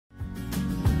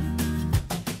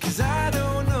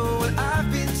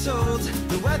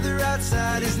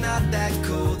outside is not that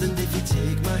cold, and if you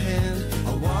take my hand,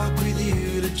 I'll walk with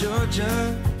you to Georgia.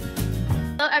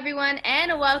 Hello everyone,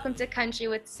 and welcome to Country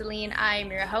with Celine. I am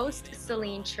your host,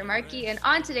 Celine Tremarky, and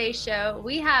on today's show,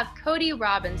 we have Coty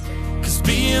Robinson. Cause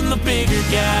being the bigger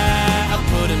guy,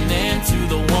 I'll put an end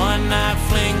to the one-night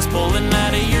flings pulling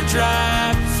out of your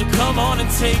drive. So come on and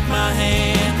take my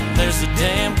hand. There's a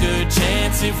damn good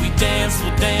chance if we dance,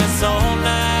 we'll dance all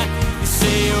night. You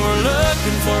say you're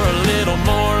looking for a little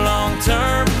more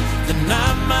long-term, then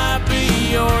I might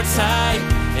be your type.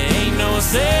 Ain't no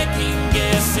second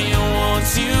guessing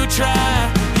once you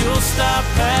try. You'll stop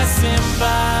passing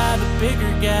by the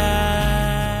bigger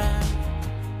guy.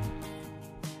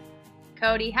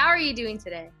 Coty, how are you doing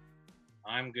today?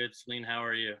 I'm good, Celine. How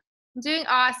are you? I'm doing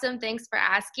awesome. Thanks for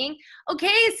asking.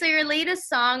 Okay, so your latest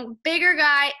song, Bigger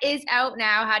Guy, is out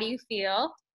now. How do you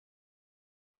feel?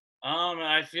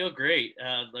 I feel great.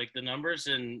 Like the numbers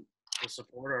and the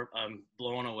support are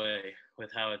blown away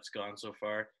with how it's gone so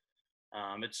far.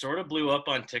 It sort of blew up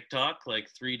on TikTok like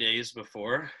 3 days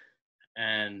before,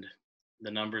 and the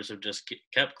numbers have just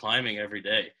kept climbing every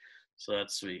day. So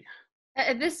that's sweet.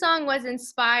 This song was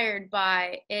inspired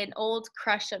by an old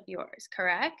crush of yours,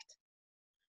 correct?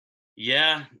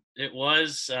 Yeah, it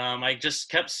was. I just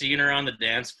kept seeing her on the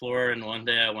dance floor, and one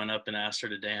day I went up and asked her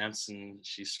to dance, and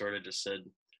she sort of just said,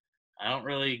 I don't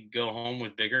really go home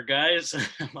with bigger guys.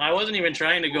 I wasn't even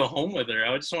trying to go home with her.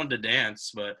 I just wanted to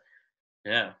dance, but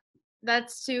yeah.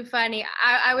 That's too funny.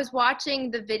 I was watching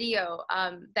the video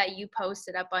that you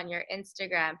posted up on your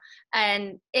Instagram,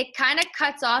 and it kind of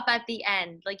cuts off at the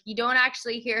end. Like, you don't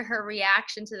actually hear her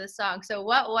reaction to the song. So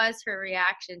what was her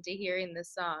reaction to hearing the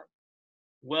song?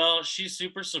 Well, she's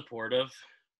super supportive.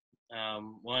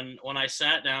 When I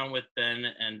sat down with Ben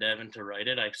and Devin to write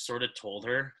it, I sort of told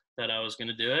her that I was going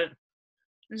to do it.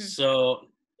 Mm-hmm. So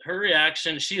her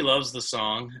reaction, she loves the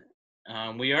song.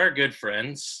 We are good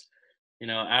friends. You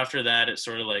know, after that, it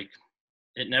sort of like,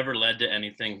 it never led to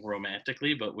anything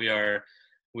romantically, but we are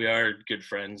good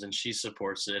friends, and she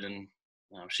supports it, and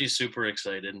she's super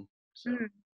excited. So. Mm-hmm.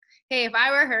 Hey, if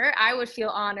I were her, I would feel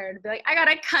honored. Be like, I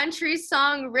got a country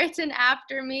song written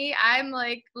after me. I'm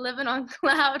like living on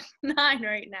cloud 9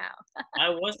 right now. I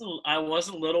was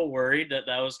a little worried that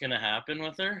was going to happen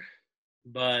with her,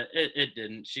 but it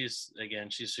didn't. She's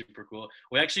super cool.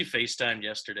 We actually FaceTimed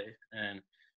yesterday, and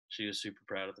she was super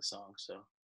proud of the song. So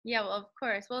yeah, well, of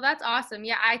course. Well, that's awesome.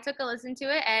 Yeah, I took a listen to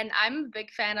it, and I'm a big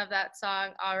fan of that song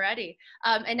already.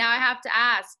 And now I have to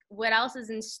ask, what else is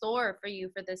in store for you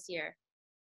for this year?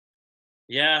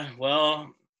 Yeah, well,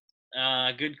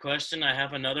 good question. I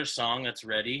have another song that's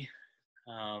ready,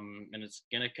 and it's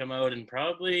gonna come out in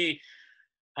probably,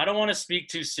 I don't want to speak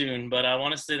too soon, but I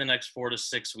want to say the next 4 to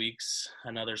 6 weeks.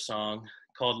 Another song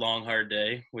called Long Hard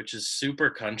Day, which is super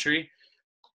country.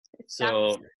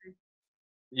 So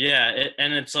yeah,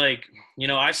 and it's like, you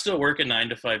know, I still work a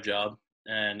 9-to-5 job,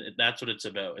 and that's what it's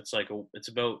about. It's like it's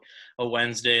about a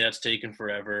Wednesday that's taken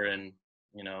forever, and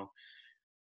you know,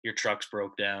 your truck's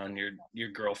broke down, your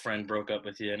girlfriend broke up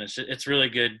with you, and it's really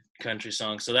good country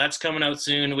song. So that's coming out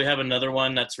soon. We have another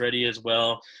one that's ready as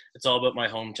well. It's all about my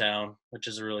hometown, which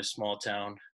is a really small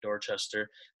town, Dorchester,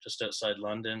 just outside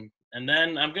London. And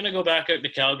then I'm gonna go back out to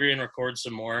Calgary and record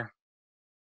some more.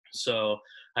 So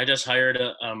I just hired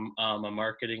a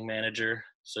marketing manager,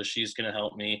 so she's gonna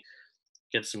help me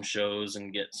get some shows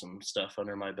and get some stuff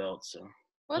under my belt. So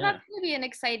well, yeah. That's gonna be an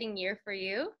exciting year for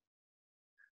you.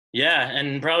 Yeah,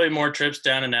 and probably more trips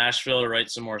down to Nashville to write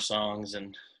some more songs.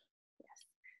 And yes.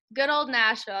 Good old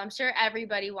Nashville. I'm sure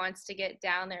everybody wants to get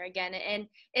down there again. And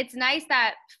it's nice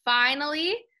that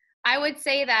finally, I would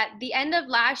say that the end of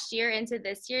last year into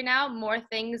this year now, more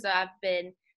things have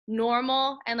been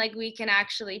normal, and like we can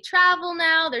actually travel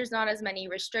now. There's not as many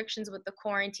restrictions with the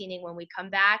quarantining when we come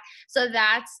back. So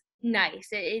that's nice.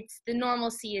 It's the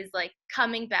normalcy is like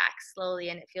coming back slowly,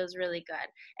 and it feels really good.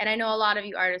 And I know a lot of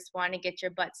you artists want to get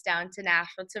your butts down to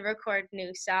Nashville to record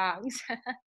new songs.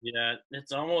 Yeah,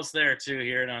 it's almost there too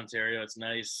here in Ontario. It's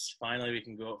nice. Finally, we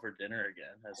can go out for dinner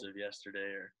again as of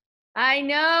yesterday. I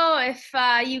know,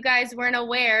 if you guys weren't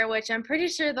aware, which I'm pretty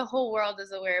sure the whole world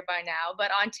is aware by now,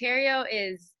 but Ontario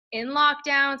is in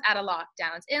lockdowns, out of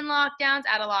lockdowns, in lockdowns,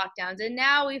 out of lockdowns. And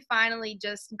now we finally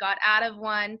just got out of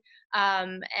one,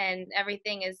 and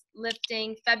everything is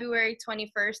lifting. February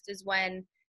 21st is when,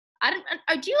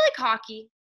 do you like hockey?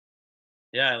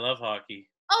 Yeah, I love hockey.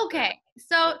 Okay,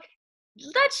 so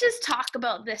let's just talk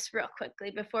about this real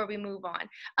quickly before we move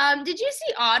on. Did you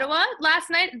see Ottawa last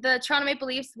night? The Toronto Maple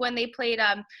Leafs, when they played,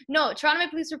 Toronto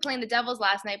Maple Leafs were playing the Devils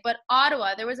last night, but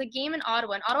Ottawa, there was a game in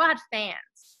Ottawa, and Ottawa had fans.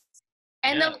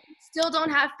 And Yeah. they still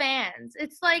don't have fans.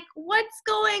 It's like, what's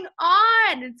going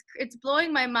on? It's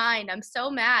blowing my mind. I'm so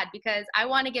mad because I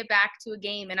want to get back to a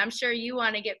game, and I'm sure you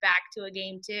want to get back to a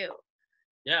game too.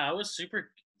 Yeah, I was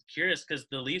super curious because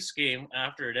the Leafs game,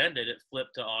 after it ended, it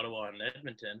flipped to Ottawa and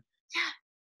Edmonton. Yeah.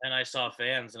 And I saw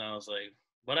fans, and I was like,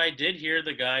 but I did hear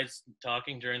the guys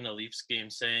talking during the Leafs game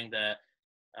saying that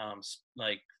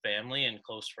like family and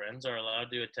close friends are allowed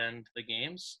to attend the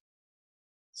games.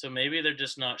 So maybe they're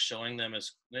just not showing them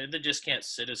as they just can't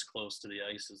sit as close to the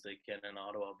ice as they can in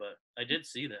Ottawa. But I did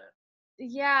see that.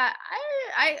 Yeah,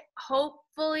 I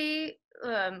hopefully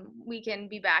we can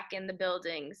be back in the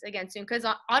buildings again soon because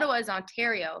Ottawa is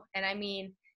Ontario, and I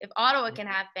mean, if Ottawa can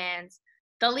have fans,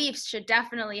 the Leafs should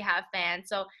definitely have fans.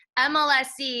 So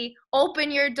MLSC,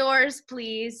 open your doors,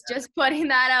 please. Just putting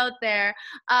that out there.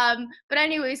 But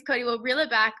anyways, Coty, we'll reel it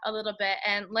back a little bit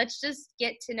and let's just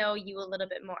get to know you a little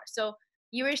bit more. So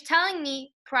you were telling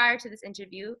me prior to this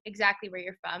interview exactly where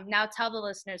you're from. Now tell the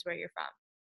listeners where you're from.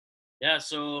 Yeah,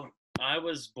 so I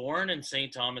was born in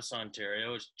St. Thomas,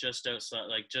 Ontario. It's just outside,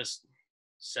 like just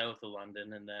south of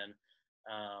London. And then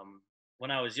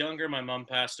when I was younger, my mom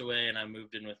passed away, and I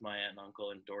moved in with my aunt and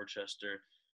uncle in Dorchester.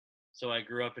 So I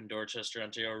grew up in Dorchester,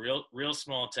 Ontario, real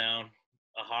small town,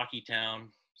 a hockey town.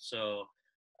 So,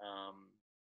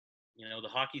 the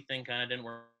hockey thing kind of didn't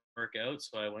work out.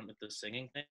 So I went with the singing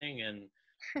thing, and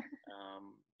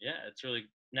yeah, it's really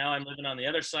now I'm living on the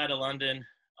other side of London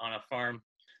on a farm.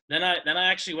 Then I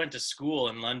actually went to school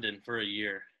in London for a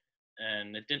year,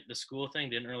 and the school thing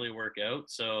didn't really work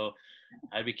out. So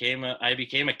I became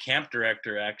a camp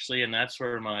director actually, and that's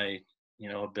where my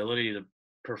ability to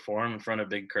perform in front of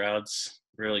big crowds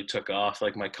really took off,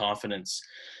 like my confidence.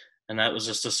 And that was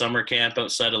just a summer camp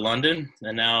outside of London,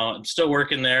 and now I'm still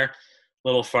working there.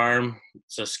 Little farm,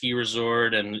 it's a ski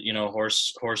resort, and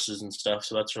horses and stuff.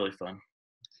 So that's really fun.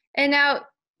 And now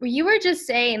you were just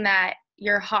saying that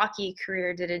your hockey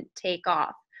career didn't take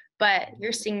off, but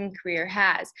your singing career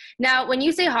has. Now, when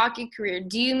you say hockey career,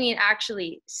 do you mean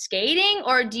actually skating,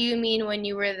 or do you mean when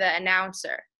you were the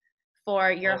announcer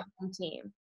for your home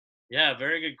team? Yeah,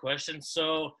 very good question.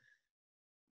 So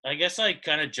I guess I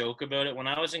kind of joke about it. When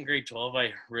I was in grade 12,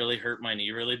 I really hurt my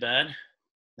knee really bad.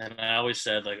 And I always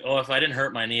said, like, oh, if I didn't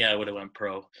hurt my knee, I would have went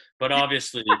pro. But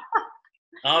obviously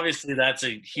that's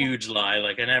a huge lie.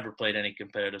 Like, I never played any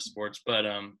competitive sports, but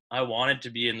I wanted to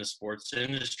be in the sports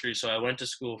industry. So I went to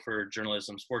school for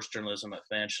journalism, sports journalism at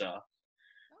Fanshawe.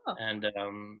 Oh. And,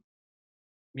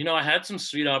 I had some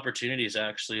sweet opportunities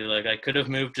actually. Like, I could have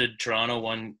moved to Toronto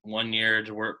one year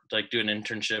to work, like do an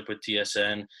internship with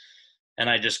TSN, and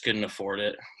I just couldn't afford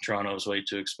it. Toronto was way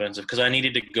too expensive because I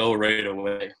needed to go right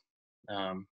away.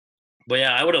 But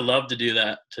yeah, I would have loved to do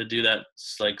that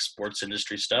like sports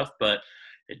industry stuff, but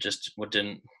it just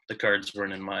the cards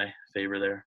weren't in my favor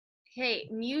there. Hey,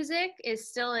 music is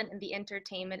still in the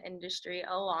entertainment industry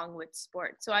along with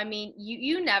sports. So, I mean,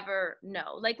 you never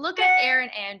know. Like, look at Erin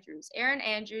Andrews. Erin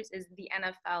Andrews is the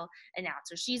NFL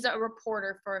announcer. She's a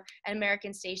reporter for an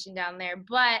American station down there,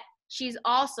 but she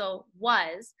was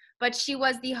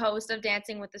the host of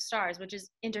Dancing with the Stars, which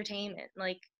is entertainment,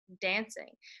 like dancing.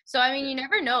 So, I mean, you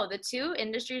never know. The two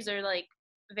industries are like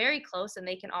very close and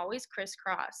they can always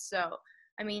crisscross. So,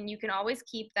 I mean, you can always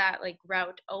keep that like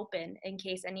route open in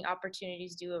case any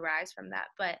opportunities do arise from that.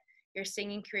 But your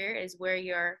singing career is where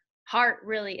your heart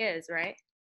really is, right?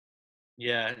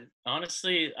 Yeah,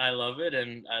 honestly, I love it,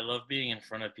 and I love being in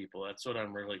front of people. That's what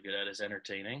I'm really good at, is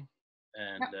entertaining.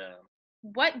 And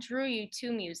what drew you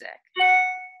to music?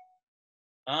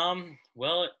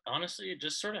 Well, honestly, it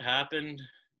just sort of happened.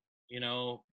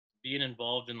 Being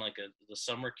involved in like the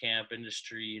summer camp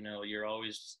industry. You're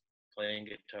always playing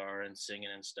guitar and singing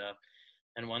and stuff.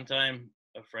 And one time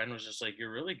a friend was just like,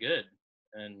 you're really good.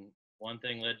 And one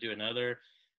thing led to another.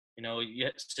 You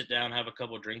sit down, have a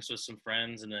couple of drinks with some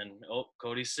friends, and then, oh,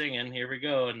 Cody's singing, here we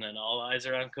go. And then all eyes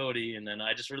are on Coty. And then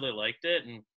I just really liked it.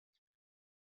 And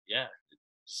yeah, it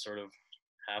just sort of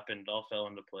happened, all fell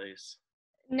into place.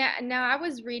 Now I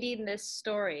was reading this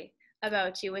story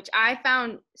about you, which I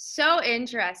found so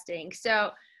interesting. So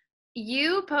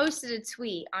you posted a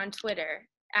tweet on Twitter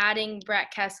adding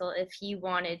Brett Kessel if he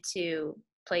wanted to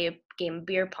play a game of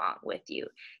beer pong with you.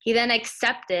 He then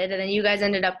accepted, and then you guys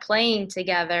ended up playing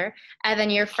together, and then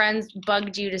your friends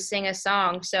bugged you to sing a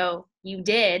song, so you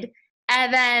did.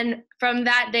 And then from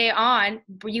that day on,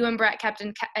 you and Brett kept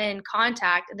in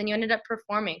contact, and then you ended up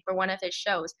performing for one of his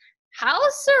shows. How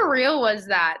surreal was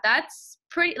that? That's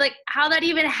pretty, like, how that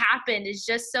even happened is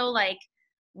just so, like,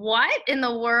 what in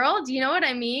the world? Do you know what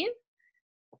I mean?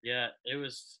 Yeah, it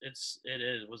was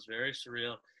very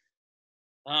surreal.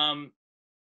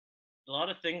 a lot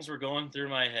of things were going through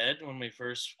my head when we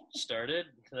first started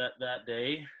that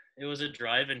day. It was a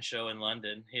drive-in show in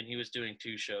London, and he was doing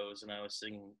 2 shows, and I was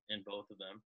singing in both of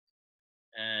them.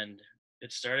 And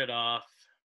it started off.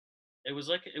 It was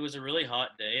a really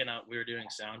hot day, and we were doing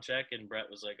sound check, and Brett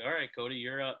was like, "All right, Cody,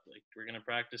 you're up. Like, we're gonna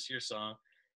practice your song."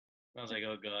 And I was like,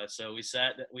 "Oh God!" So we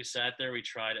sat there, we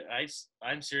tried it.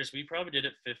 I'm serious. We probably did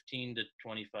it 15 to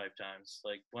 25 times.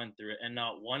 Like, went through it, and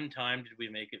not one time did we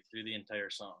make it through the entire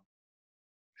song.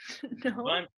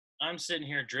 No. I'm sitting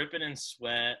here dripping in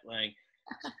sweat. Like,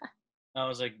 I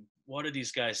was like, "What are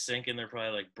these guys thinking?" They're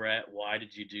probably like, "Brett, why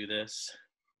did you do this?"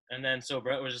 And then so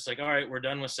Brett was just like, "All right, we're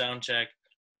done with sound check.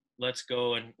 Let's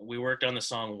go." And we worked on the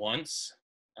song once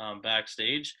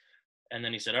backstage, and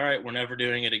then he said, "All right, we're never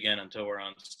doing it again until we're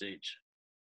on stage."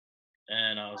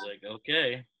 And I was like,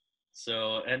 "Okay."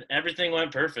 So, and everything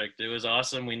went perfect. It was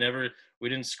awesome. We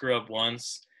didn't screw up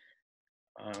once.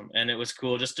 And it was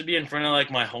cool just to be in front of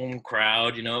like my home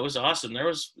crowd. You know, it was awesome. There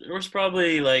was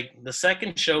probably, like, the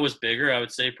second show was bigger. I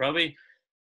would say probably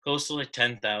close to like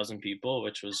 10,000 people,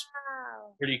 which was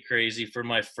Wow. pretty crazy for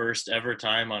my first ever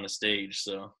time on a stage.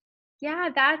 So Yeah,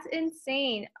 that's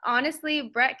insane. Honestly,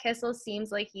 Brett Kissel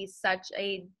seems like he's such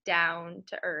a down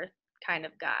to earth kind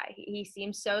of guy. He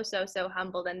seems so, so, so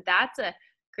humbled, and that's a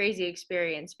crazy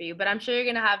experience for you. But I'm sure you're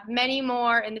gonna have many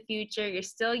more in the future. You're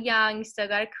still young, you still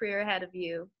got a career ahead of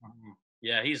you.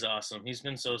 yeah, he's awesome. He's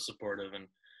been so supportive, and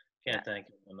Yeah. can't thank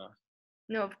him enough.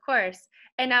 No, of course.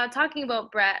 And now talking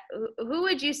about Brett, who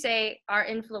would you say are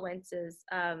influences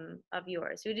of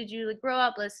yours? Who did you like, grow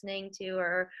up listening to,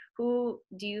 or who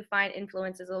do you find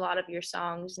influences a lot of your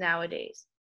songs nowadays?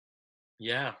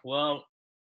 Yeah, well,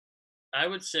 I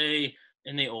would say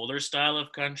in the older style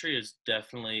of country is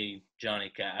definitely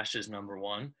Johnny Cash is number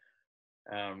one.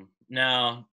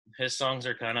 Now his songs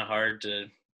are kind of hard to,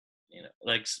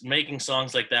 like, making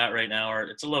songs like that right now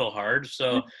it's a little hard.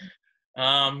 So,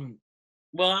 um,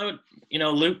 well, I would,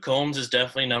 Luke Combs is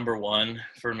definitely number one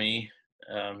for me.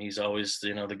 He's always,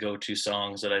 the go-to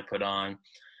songs that I put on.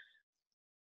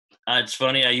 It's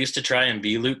funny. I used to try and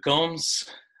be Luke Combs.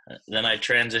 Then I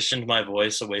transitioned my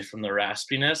voice away from the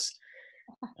raspiness.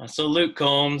 So Luke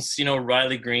Combs,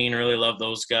 Riley Green, really love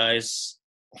those guys.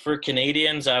 For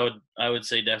Canadians, I would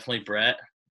say definitely Brett.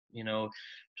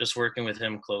 Just working with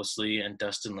him closely, and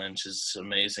Dustin Lynch is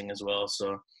amazing as well.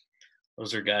 So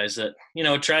those are guys that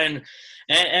try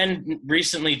and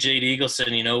recently Jade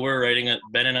Eagleson.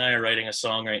 Ben and I are writing a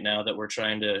song right now that we're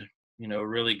trying to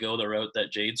really go the route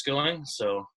that Jade's going.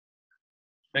 So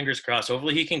fingers crossed.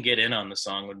 Hopefully he can get in on the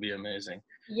song. Would be amazing.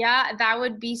 Yeah, that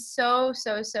would be so,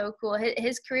 so, so cool.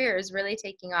 His career is really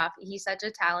taking off. He's such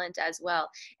a talent as well.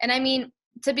 And I mean,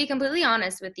 to be completely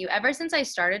honest with you, ever since I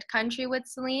started country with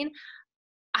Celine,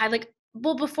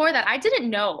 before that, I didn't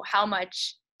know how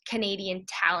much Canadian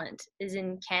talent is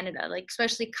in Canada, like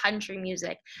especially country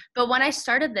music. But when I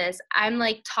started this, I'm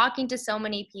like talking to so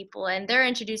many people, and they're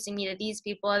introducing me to these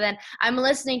people. And then I'm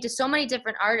listening to so many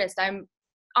different artists. I'm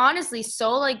honestly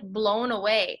so like blown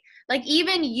away. Like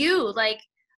even you, like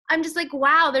I'm just like,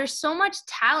 wow, there's so much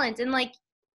talent, and like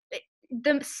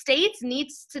the states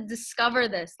needs to discover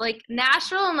this. Like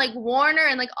Nashville and like Warner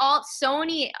and like all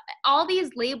Sony, all these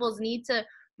labels need to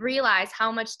realize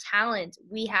how much talent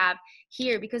we have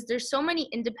here, because there's so many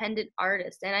independent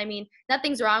artists. And I mean,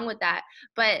 nothing's wrong with that,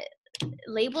 but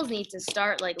labels need to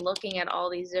start like looking at all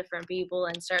these different people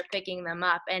and start picking them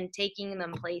up and taking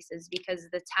them places, because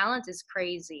the talent is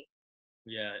crazy.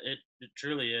 Yeah, it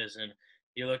truly is. And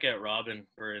you look at Robin,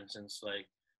 for instance, like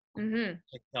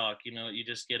TikTok, you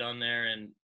just get on there, and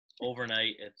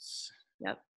overnight it's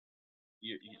Yep.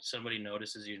 somebody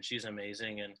notices you, and she's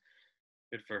amazing, and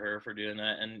good for her for doing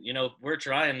that. And we're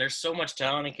trying. There's so much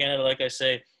talent in Canada. Like I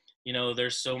say,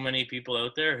 there's so many people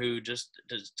out there who just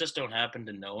don't happen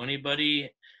to know anybody,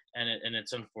 and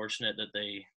it's unfortunate that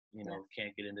they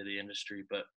can't get into the industry.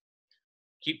 But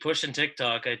keep pushing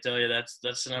TikTok. I tell you, that's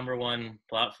the number one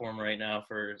platform right now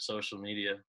for social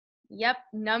media. Yep,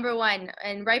 number one.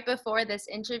 And right before this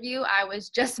interview, I was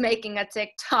just making a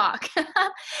TikTok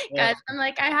because I'm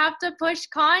like, I have to push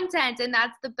content, and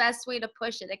that's the best way to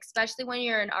push it, especially when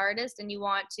you're an artist and you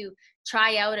want to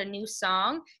try out a new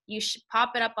song. You should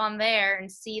pop it up on there and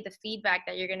see the feedback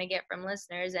that you're going to get from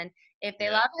listeners. And if they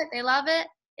love it, they love it.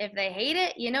 If they hate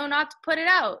it, not to put it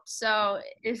out. So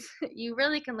you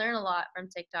really can learn a lot from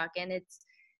TikTok. And it's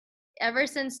ever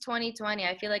since 2020,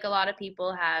 I feel like a lot of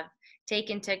people have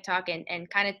taken TikTok and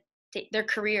kind of their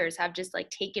careers have just like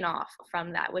taken off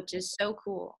from that, which is so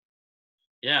cool.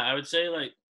 Yeah, I would say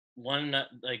like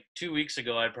 2 weeks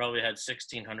ago, I probably had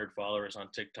 1,600 followers on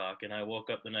TikTok, and I woke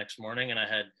up the next morning and I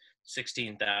had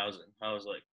 16,000. I was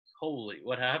like, Holy,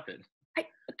 what happened?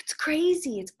 It's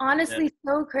crazy. It's Yeah. honestly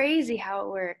so crazy how it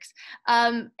works.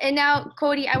 And now,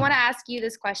 Coty, I want to ask you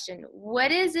this question.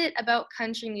 What is it about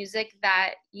country music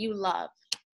that you love?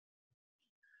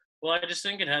 Well, I just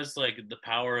think it has like the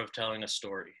power of telling a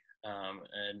story,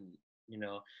 and you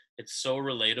know, it's so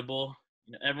relatable.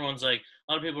 You know, everyone's like,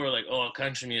 a lot of people are like, "Oh,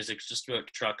 country music's just about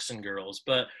trucks and girls,"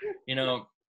 but you know,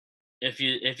 if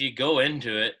you go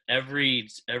into it, every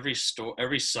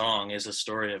song is a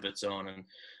story of its own, and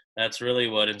that's really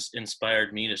what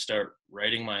inspired me to start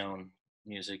writing my own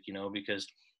music. You know, because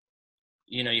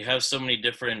you have so many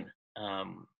different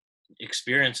um,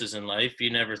 experiences in life. You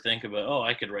never think about, oh,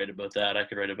 I could write about that, I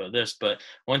could write about this, but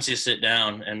once you sit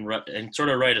down and sort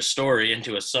of write a story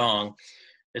into a song,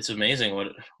 it's amazing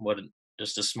what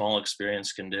just a small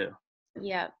experience can do.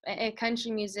 Yeah,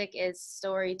 country music is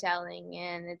storytelling,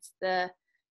 and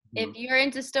if Mhm. you're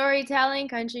into storytelling,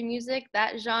 country music,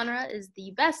 that genre is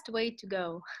the best way to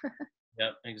go.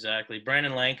 Yep, exactly.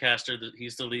 Brandon Lancaster,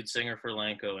 he's the lead singer for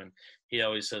Lanco, and he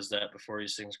always says that before he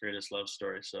sings Greatest Love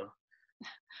Story, so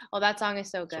Oh, that song is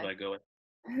so that's what good. I go with.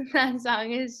 That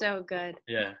song is so good.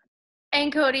 Yeah.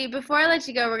 And Coty, before I let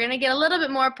you go, we're going to get a little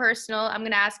bit more personal. I'm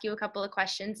going to ask you a couple of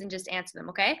questions and just answer them,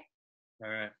 okay? All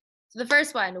right. So the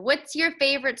first one, what's your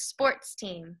favorite sports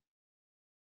team?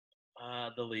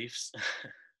 The Leafs.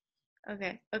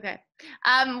 Okay.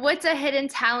 What's a hidden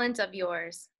talent of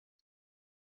yours?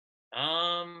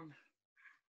 um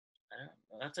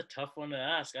that's a tough one to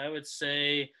ask. I would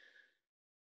say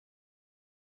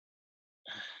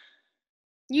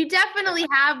You definitely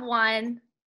have one.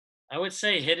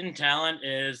 hidden talent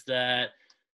is that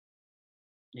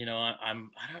I don't.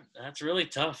 That's really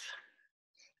tough.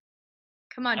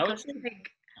 Come on, I go would say big.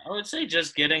 I would say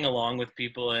just getting along with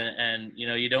people, and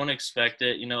you don't expect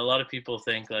it. A lot of people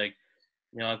think like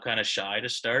I'm kind of shy to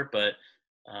start, but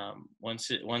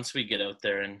once we get out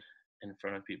there and in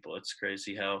front of people, it's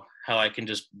crazy how I can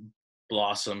just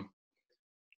blossom.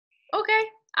 Okay,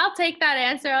 I'll take that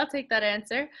answer. I'll take that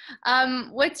answer.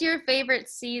 What's your favorite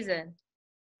season?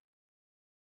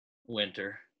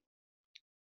 Winter.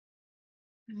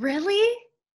 Really?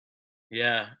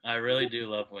 Yeah, I really do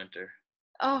love winter.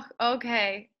 Oh,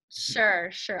 okay.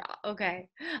 Sure. Okay.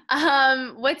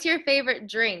 What's your favorite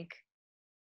drink?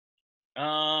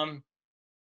 Um,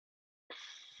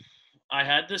 I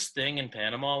had this thing in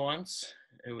Panama once.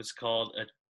 It was called a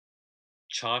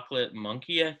chocolate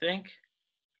monkey, I think.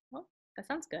 Oh, that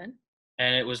sounds good.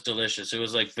 And it was delicious. It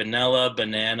was like vanilla,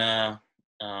 banana,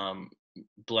 um,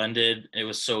 blended. It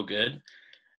was so good.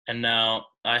 And now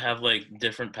I have like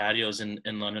different patios in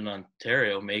London,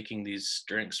 Ontario, making these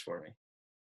drinks for me.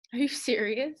 Are you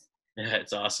serious? Yeah,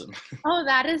 it's awesome. Oh,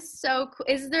 that is so cool.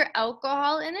 Is there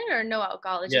alcohol in it or no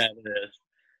alcohol? It's Yeah, just, it is.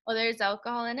 oh, there's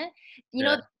alcohol in it. You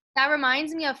know, Yeah, that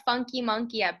reminds me of Funky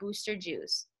Monkey at Booster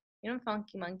Juice. You know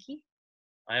Funky Monkey?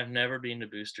 I have never been to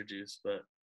Booster Juice, but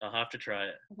I'll have to try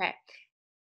it. Okay.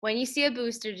 When you see a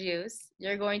Booster Juice,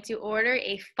 you're going to order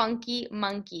a Funky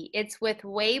Monkey. It's with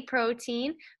whey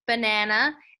protein,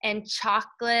 banana, and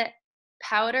chocolate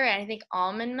powder, and I think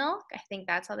almond milk. I think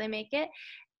that's how they make it.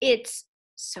 It's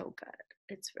so good.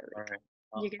 It's really All good. right,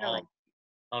 I'll You're gonna like.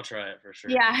 I'll, I'll try it for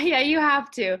sure. Yeah, you have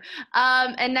to.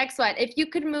 And next one, if you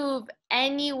could move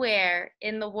anywhere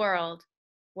in the world,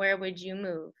 where would you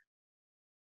move?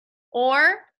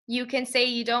 Or you can say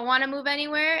you don't want to move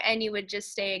anywhere and you would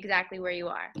just stay exactly where you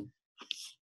are.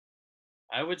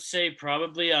 I would say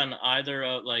probably on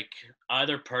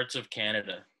either parts of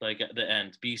Canada, like at the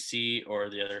end, BC or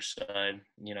the other side.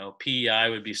 PEI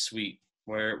would be sweet,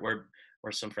 where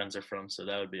some friends are from, so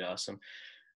that would be awesome.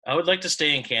 I would like to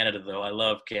stay in Canada though. I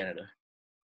love Canada.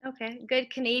 Okay, good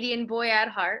Canadian boy at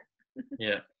heart.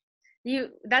 Yeah.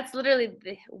 That's literally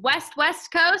the west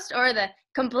coast or the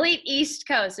complete east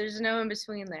coast. There's no in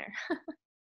between there.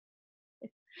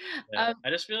 Yeah. um, I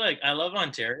just feel like I love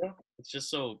Ontario. It's just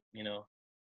so,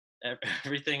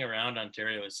 everything around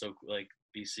Ontario is so like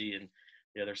BC and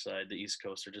the other side, the East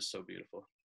Coast are just so beautiful.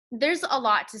 there's a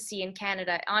lot to see in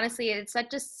Canada. Honestly, it's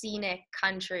such a scenic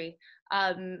country.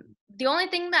 The only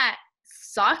thing that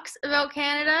sucks about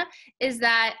Canada is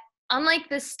that unlike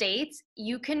the States,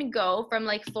 you can go from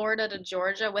like Florida to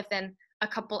Georgia within a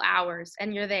couple hours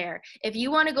and you're there. If you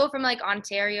want to go from like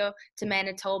Ontario to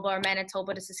Manitoba or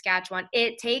Manitoba to Saskatchewan,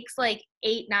 it takes like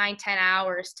 8, 9, 10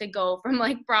 hours to go from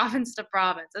like province to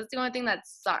province. That's the only thing that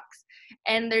sucks.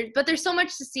 But there's so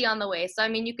much to see on the way. So I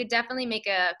mean, you could definitely make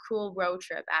a cool road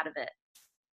trip out of it.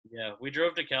 Yeah, we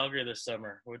drove to Calgary this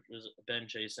summer, which was Ben,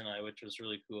 Chase, and I, which was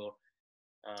really cool.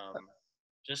 Um,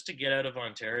 just to get out of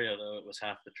Ontario, though, it was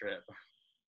half the trip.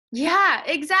 Yeah,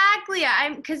 exactly.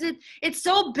 I'm because it's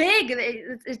so big.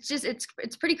 It's just it's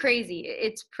pretty crazy.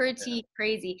 It's Yeah. pretty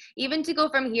crazy. Even to go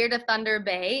from here to Thunder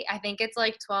Bay, I think it's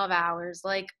like 12 hours.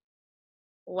 Like,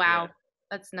 Yeah. wow,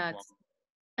 that's Long.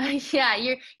 nuts. Yeah,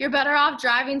 you're better off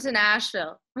driving to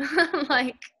Nashville.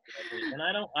 Like Exactly. And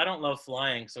I don't love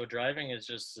flying, so driving is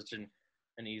just such an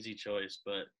easy choice,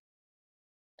 but I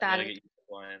that gotta is get used to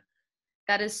flying.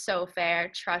 that is so fair.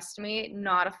 Trust me,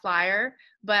 not a flyer,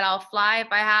 but I'll fly if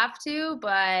I have to.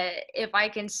 But if I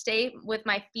can stay with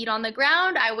my feet on the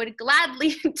ground, I would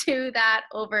gladly do that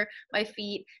over my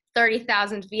feet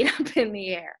 30,000 feet up in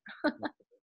the air.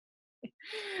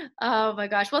 Oh my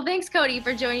gosh. Well, thanks, Coty,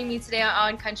 for joining me today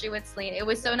on Country with Celine. It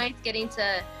was so nice getting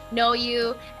to know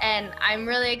you, and I'm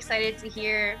really excited to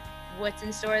hear what's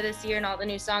in store this year and all the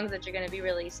new songs that you're going to be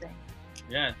releasing.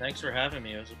 Yeah, thanks for having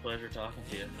me. It was a pleasure talking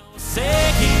to you.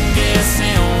 Second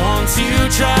guessing once you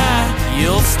try,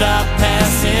 you'll stop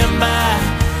passing by.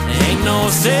 Ain't no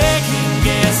second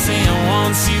guessing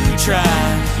once you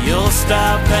try, you'll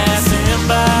stop passing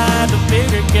by. The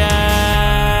bigger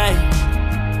guy,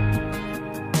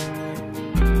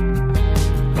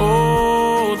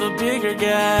 oh, the bigger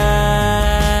guy.